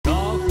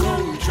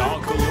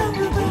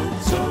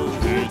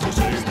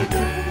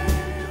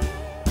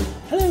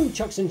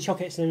Chocs and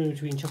Chockets in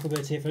between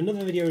Chocobirds here for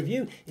another video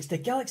review. It's the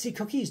Galaxy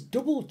Cookies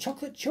Double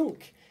Chocolate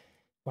Chunk.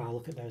 Wow,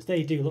 look at those.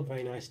 They do look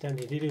very nice, don't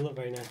they? They do look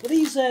very nice. But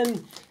these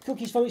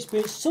cookies, from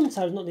experience,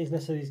 sometimes, not these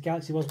necessarily these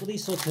Galaxy ones, but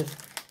these sort of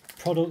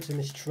products in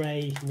this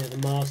tray, you know, the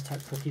Mars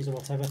type cookies or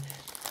whatever,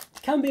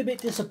 can be a bit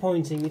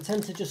disappointing. They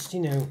tend to just, you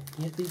know,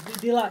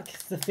 they lack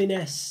the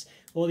finesse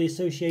or the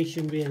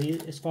association really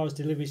as far as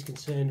delivery is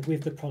concerned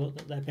with the product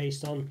that they're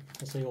based on,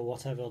 let's say, or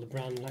whatever, or the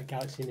brand, like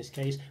Galaxy in this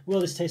case. Well,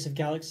 this taste of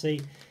Galaxy,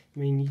 I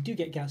mean, you do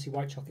get Galaxy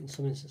white chocolate in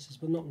some instances,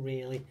 but not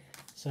really.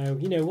 So,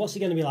 you know, what's it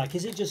going to be like?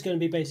 Is it just going to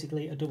be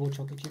basically a double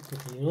chocolate chip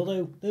cookie? And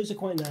although those are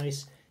quite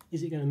nice,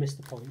 is it going to miss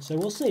the point? So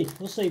we'll see,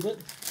 but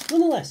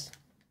nonetheless,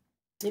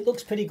 it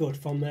looks pretty good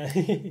from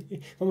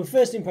from a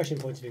first impression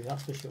point of view,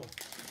 that's for sure.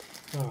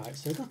 Alright,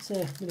 so we've got a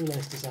bit of a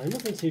nice design,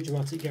 nothing too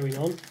dramatic going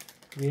on,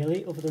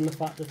 really, other than the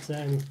fact that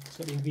it's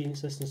got the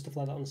ingredients list and stuff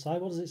like that on the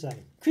side. What does it say?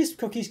 Crisp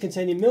cookies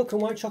containing milk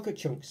and white chocolate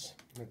chunks.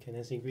 Okay,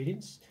 there's the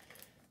ingredients.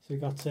 So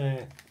we've got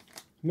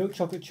milk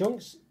chocolate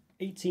chunks,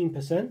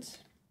 18%.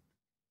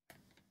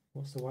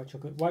 What's the white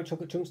chocolate? White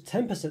chocolate chunks,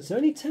 10%. So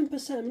only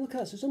 10%. I mean, look at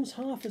that. So it's almost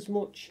half as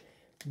much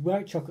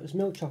white chocolate as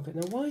milk chocolate.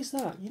 Now, why is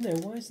that? You know,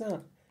 why is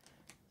that?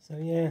 So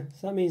yeah,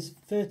 so that means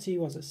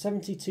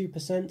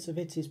 72% of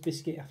it is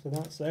biscuit after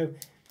that. So,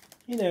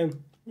 you know,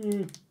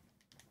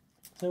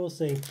 so we'll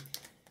see.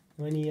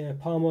 Any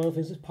palm oil, for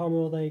instance, palm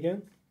oil, there you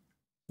go.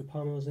 The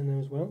palm oil's in there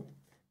as well.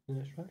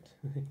 That's right.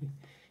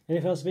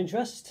 Anything else of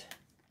interest?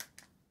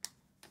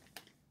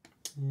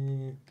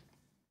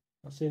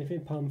 Not see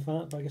anything. Palm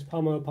fat, but I guess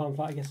palm oil, palm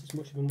fat, I guess it's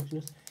much of a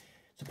muchness.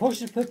 So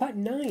portions per pack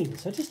 9.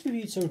 So I just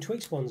reviewed some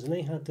Twix ones and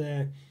they had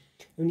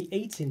only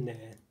 8 in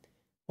there.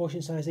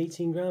 Portion size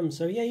 18 grams.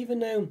 So yeah, even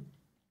though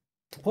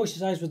the portion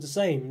size was the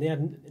same, they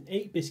had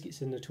 8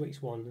 biscuits in the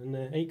Twix one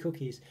and 8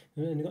 cookies,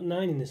 and they got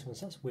 9 in this one.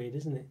 So that's weird,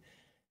 isn't it?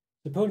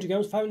 So per 100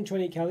 grams,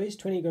 528 calories,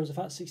 28 grams of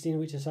fat, 16 of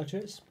which are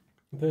saturates.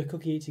 And per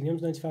cookie, 18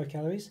 grams, 95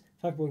 calories,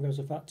 5.1 grams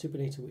of fat,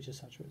 2.8 of which are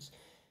saturates.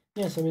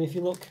 Yes, I mean, if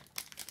you look,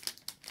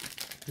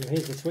 you know,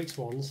 here's the Twix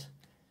ones.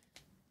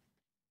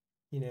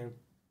 You know,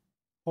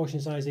 portion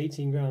size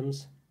 18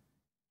 grams,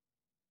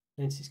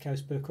 96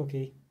 calories per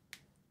cookie.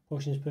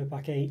 Portions per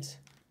pack 8.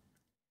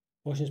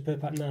 Portions per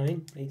pack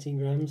 9, 18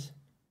 grams,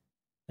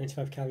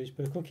 95 calories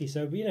per cookie.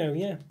 So, you know,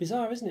 yeah,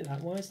 bizarre, isn't it,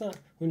 that? Why is that?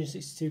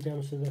 162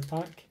 grams for the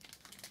pack,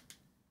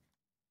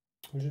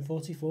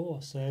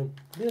 144. So,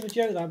 a bit of a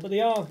joke that, but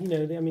they are, you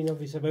know, I mean,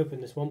 obviously I've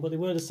opened this one, but they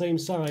were the same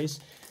size.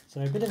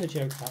 So, a bit of a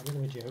joke that, a bit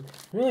of a joke.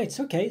 Right,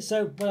 okay,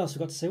 so what else have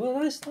we got to say? Well,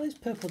 nice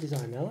purple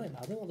design there, I like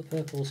that. I don't know what the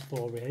purple's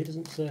for, really. It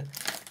doesn't, you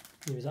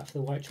know, is that for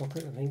the white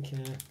chocolate, I think.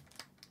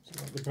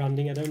 Like the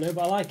branding, I don't know,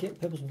 but I like it.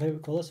 Purple's my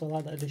favourite colour, so I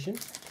like that addition.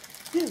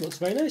 Yeah, it looks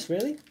very nice,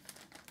 really.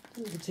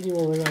 Doesn't continue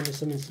all the way around in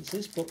some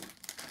instances, but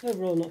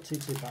overall not too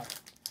bad.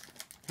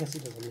 Yes,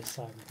 it does on this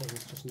side, and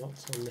things just not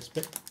on this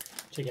bit,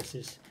 which I guess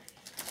is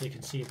so you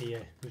can see the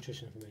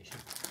nutrition information.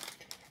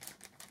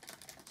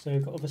 So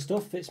we've got other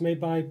stuff. It's made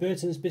by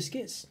Burton's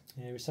Biscuits.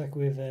 Recycle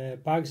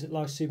with bags at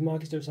large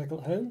supermarkets, don't recycle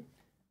at home.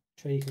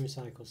 Tray you can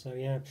recycle. So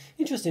yeah,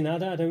 interesting. I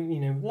don't, you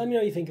know, let me know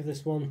what you think of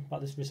this one,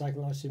 about this recycle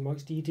large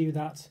supermarkets. Do you do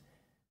that?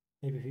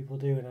 Maybe people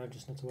do, and I'm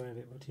just not aware of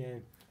it. But yeah,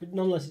 but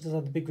nonetheless, it does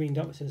have the big green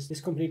dot that says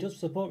this company does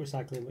support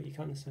recycling, but you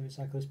can't necessarily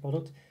recycle this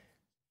product.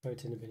 Throw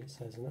it in the bin, it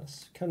says, and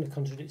that's kind of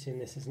contradicting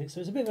this, isn't it? So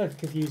it's a bit of a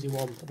confusing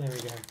one, but there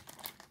we go.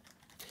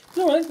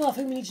 All right, well, I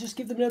think we need to just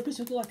give them an open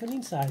so it'll look like on the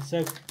inside.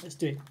 So let's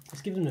do it.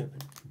 Let's give them an open.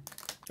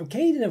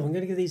 Okay, then I'm going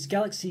to give these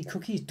Galaxy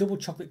Cookies Double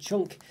Chocolate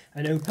Chunk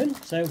an open.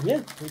 So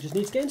yeah, we just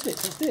need to get into it.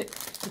 So let's do it.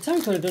 The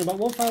time code I've done about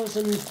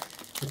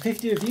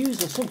 1,050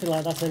 reviews or something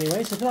like that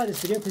anyway. So if you like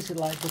this video, please hit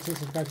the like button,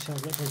 subscribe to the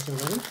channel if you're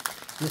not already.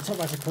 In the top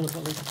right hand corner, I've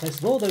got a link to place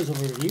of all those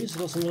other reviews. I've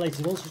got some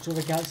related ones, which are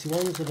the Galaxy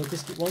ones, or the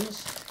biscuit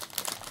ones,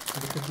 or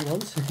the cookie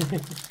ones.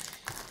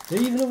 There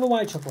are even other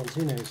white chocolate ones,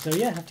 who knows. So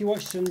yeah, after you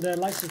watch and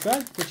like,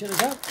 subscribe, go check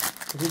those out.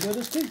 If you enjoyed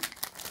those too.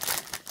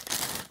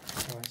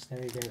 Alright, so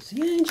there we go. So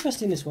yeah,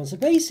 interesting this one. So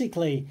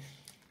basically,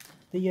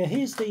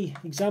 here's the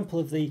example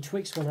of the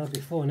Twix one I had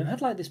before, and it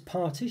had like this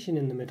partition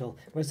in the middle,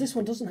 whereas this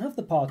one doesn't have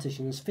the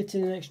partition, it's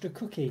fitting an extra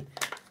cookie.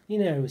 You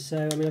know,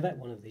 so I mean, I bet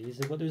one of these,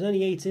 but there was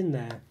only 8 in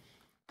there.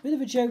 Bit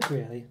of a joke,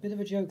 really. Bit of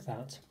a joke,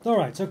 that.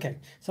 Alright, okay.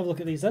 Let's have a look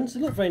at these then. So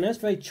they look very nice,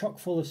 very chock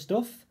full of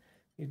stuff,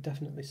 you'd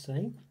definitely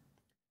say.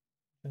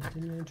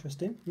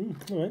 Interesting.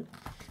 Alright.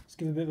 Let's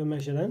give a bit of a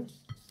measure then.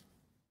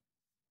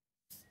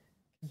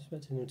 I'm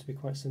expecting them to be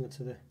quite similar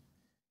to the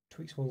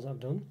Twix ones I've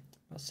done.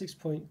 About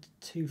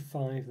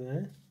 6.25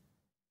 there.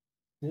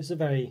 And it's a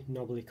very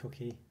knobbly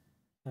cookie.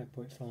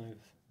 5.5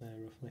 there,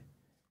 roughly.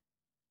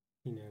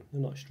 You know,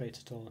 they're not straight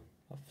at all.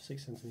 About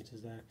 6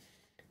 centimetres there.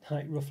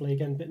 Height, roughly,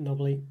 again, a bit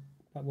knobbly.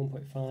 About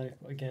 1.5,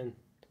 but again,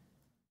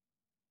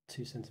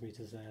 2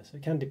 centimetres there, so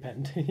it can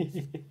depend.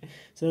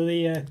 So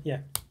yeah,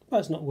 but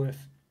it's not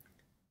worth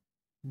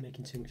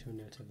making too much of a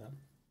note of that.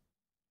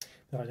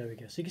 Right, there we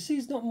go. So you can see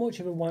it's not much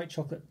of a white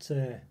chocolate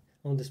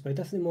on display,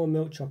 definitely more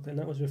milk chocolate, and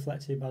that was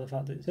reflected by the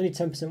fact that it's only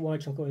 10%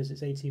 white chocolate, whereas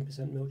it's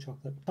 18% milk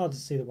chocolate. Hard to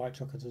see the white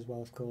chocolate as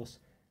well, of course.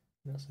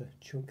 That's a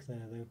chunk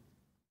there, though.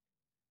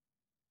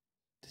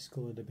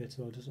 discoloured a bit,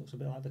 or just looks a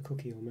bit like the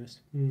cookie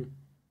almost.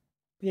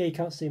 Yeah, you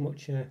can't see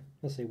much,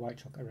 let's say white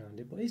chocolate around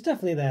it, but it's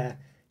definitely there.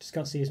 Just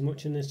can't see as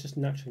much, and there's just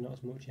naturally not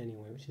as much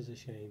anyway, which is a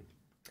shame.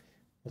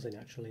 I say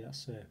naturally,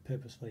 that's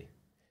purposefully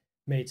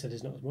made so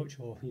there's not as much,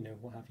 or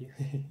what have you.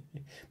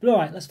 But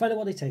alright, let's find out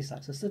what they taste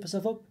like. So slip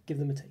yourself up, give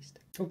them a taste.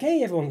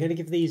 Okay, everyone, going to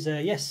give these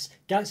yes,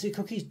 Galaxy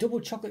cookies double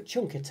chocolate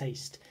chunk a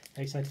taste.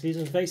 Very excited for these.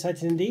 I was very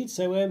excited indeed.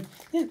 So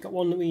yeah, got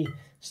one that we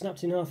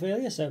snapped in half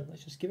earlier, so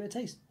let's just give it a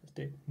taste. Let's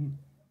do it.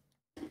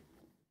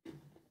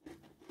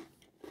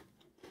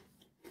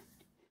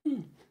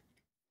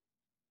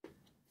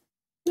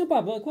 Not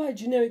bad, but quite a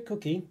generic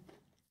cookie.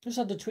 Just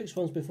had the Twix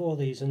ones before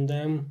these, and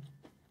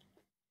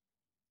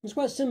it's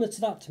quite similar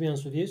to that, to be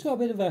honest with you. It's got a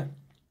bit of a,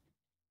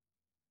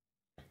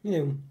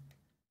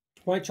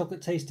 white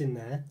chocolate taste in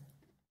there,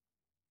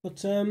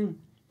 but other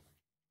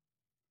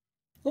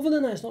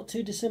than that, it's not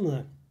too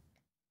dissimilar.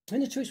 I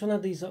think the Twix one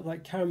had these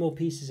like caramel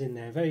pieces in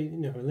there, very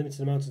a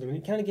limited amount of them, and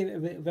it kind of gave it a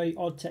very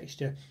odd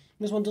texture.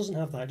 This one doesn't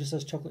have that; it just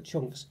has chocolate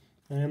chunks.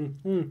 Give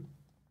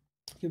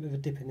a bit of a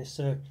dip in this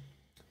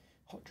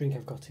hot drink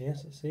I've got here.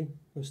 So let's see.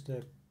 Most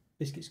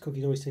biscuits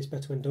cookies always taste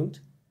better when dunked.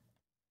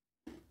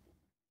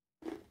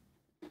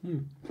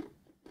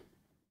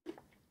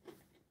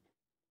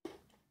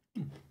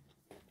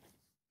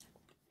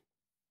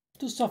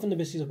 Does soften the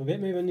biscuits up a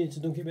bit. Maybe I need to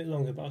dunk it a bit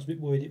longer, but I was a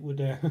bit worried it would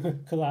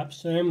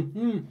collapse.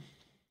 It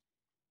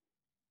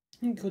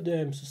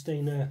could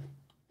sustain a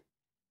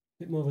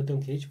bit more of a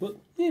dunkage, but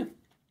yeah,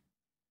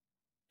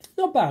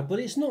 not bad. But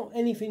it's not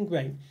anything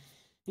great.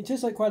 It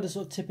tastes like quite a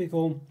sort of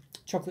typical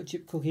chocolate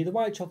chip cookie. The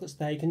white chocolate's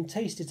there, you can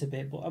taste it a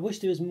bit, but I wish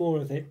there was more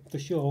of it for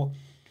sure.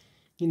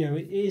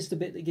 It is the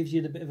bit that gives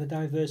you the bit of a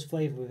diverse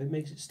flavour with it,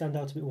 makes it stand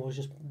out a bit more as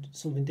just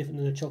something different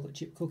than a chocolate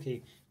chip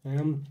cookie.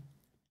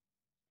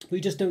 We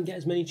just don't get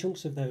as many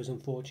chunks of those,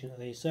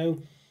 unfortunately.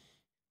 So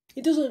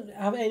it doesn't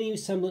have any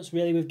semblance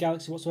really with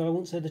Galaxy whatsoever. I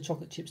wouldn't say the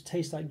chocolate chips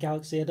taste like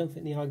Galaxy. I don't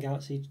think they are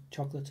Galaxy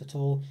chocolate at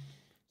all.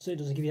 So it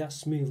doesn't give you that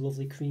smooth,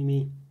 lovely,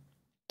 creamy,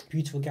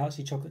 beautiful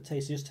Galaxy chocolate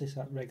taste. It just tastes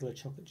like regular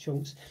chocolate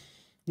chunks.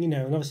 And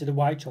obviously the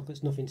white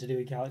chocolate's nothing to do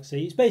with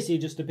Galaxy. It's basically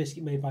just a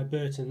biscuit made by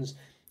Burton's,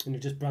 and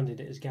they've just branded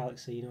it as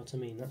Galaxy, you know what I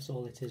mean? That's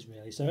all it is,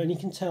 really. So, and you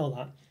can tell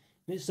that.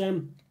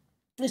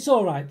 It's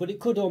all right, but it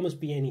could almost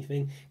be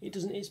anything. It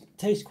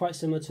tastes quite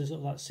similar to sort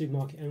of that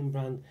supermarket own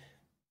brand,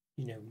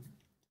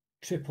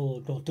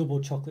 triple or double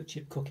chocolate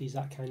chip cookies,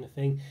 that kind of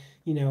thing.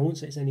 I wouldn't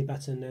say it's any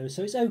better than those,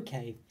 so it's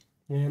okay.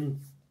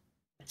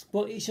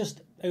 But it's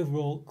just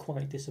overall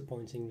quite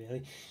disappointing,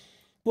 really.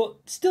 But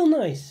still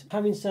nice,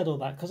 having said all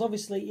that, because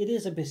obviously it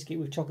is a biscuit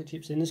with chocolate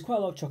chips in. There's quite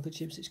a lot of chocolate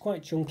chips. It's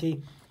quite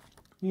chunky,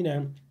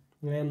 As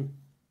you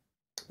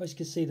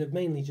can see, they're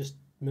mainly just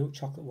milk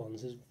chocolate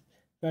ones. There's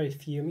very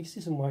few. I mean, you can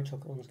see some white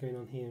chocolate ones going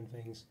on here and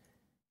things.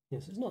 So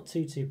it's not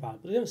too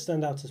bad, but they don't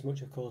stand out as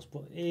much, of course.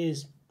 But it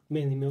is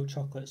mainly milk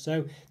chocolate,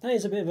 so that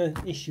is a bit of an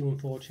issue,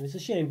 unfortunately. It's a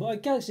shame,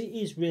 but Galaxy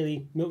is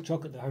really milk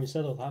chocolate, though, having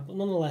said all that. But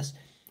nonetheless,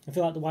 I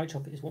feel like the white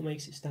chocolate is what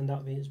makes it stand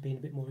out as being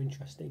a bit more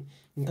interesting,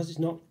 and because it's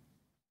not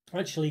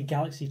actually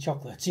Galaxy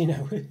chocolate,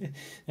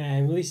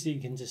 at least you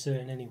can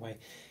discern anyway.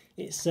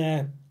 It's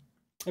a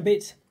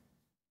bit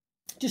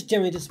just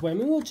generally disappointing.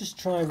 I mean, we'll just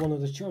try one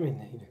of the.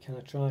 Can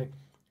I try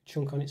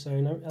chunk on its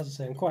own? As I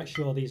say, I'm quite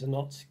sure these are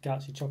not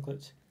Galaxy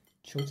chocolate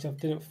chunks.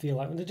 They don't feel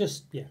like they're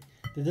just they're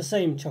the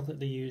same chocolate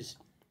they use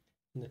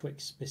in the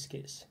Twix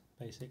biscuits,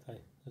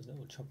 basically. Those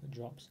little chocolate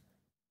drops.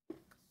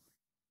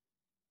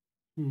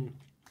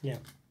 Yeah,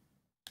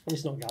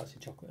 it's not Galaxy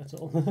chocolate at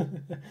all.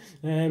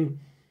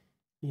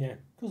 Yeah,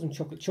 calls them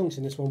chocolate chunks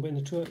in this one, but in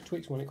the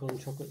Twix one it calls them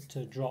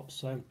chocolate drops,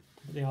 so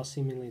but they are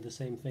seemingly the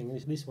same thing,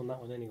 at least that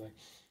one anyway.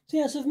 So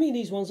yeah, so for me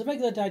these ones, the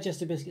regular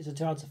digestive biscuits are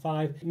 2 out of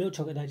 5, milk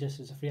chocolate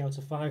digestives are 3 out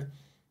of 5.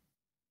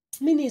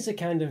 Minis are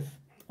kind of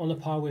on a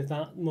par with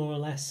that, more or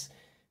less.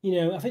 I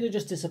think they're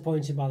just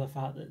disappointed by the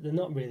fact that they're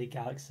not really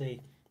Galaxy,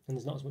 and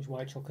there's not as much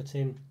white chocolate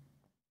in.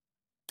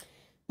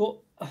 But,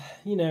 I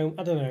don't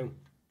know.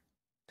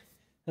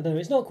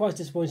 It's not quite as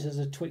disappointing as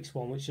a Twix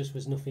one, which just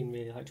was nothing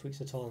really like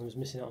Twix at all and was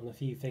missing out on a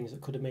few things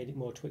that could have made it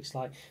more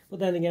Twix-like. But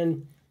then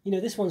again,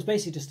 this one's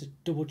basically just a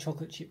double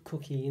chocolate chip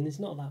cookie, and there's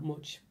not that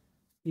much,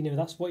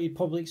 that's what you'd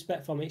probably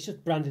expect from it. It's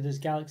just branded as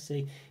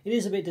Galaxy. It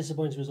is a bit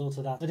disappointing as a result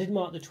of that. I did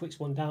mark the Twix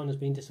one down as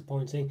being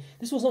disappointing.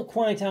 This one's not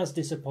quite as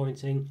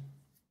disappointing,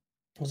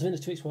 because I think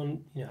the Twix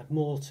one had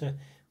more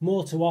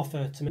to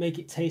offer to make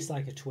it taste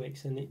like a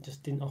Twix, and it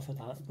just didn't offer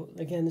that. But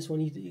again, this one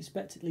you'd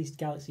expect at least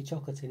Galaxy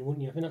chocolate in,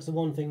 wouldn't you? I think that's the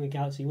one thing with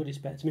Galaxy you would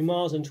expect. I mean,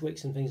 Mars and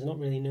Twix and things are not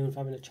really known for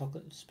having a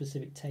chocolate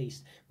specific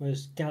taste,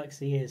 whereas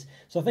Galaxy is.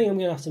 So I think I'm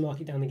going to have to mark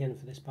it down again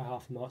for this by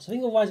half a mark. So I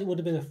think otherwise it would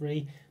have been a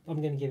 3, but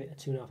I'm going to give it a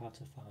 2.5 out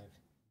of 5.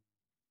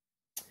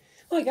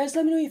 Alright guys,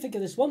 let me know what you think of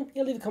this one.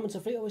 Leave a comment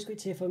or free. Always great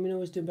to hear from you.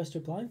 Always doing best to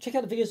reply. Check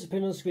out the videos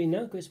appearing on the screen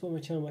now. Go support my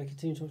channel where I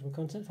continue to watch my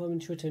content. Follow me on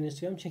Twitter and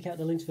Instagram. Check out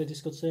the links for the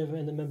Discord server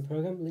and the member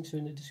program. Links are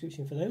in the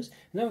description for those.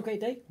 And have a great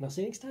day, and I'll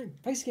see you next time.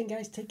 Thanks again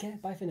guys. Take care.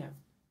 Bye for now.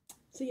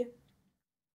 See ya.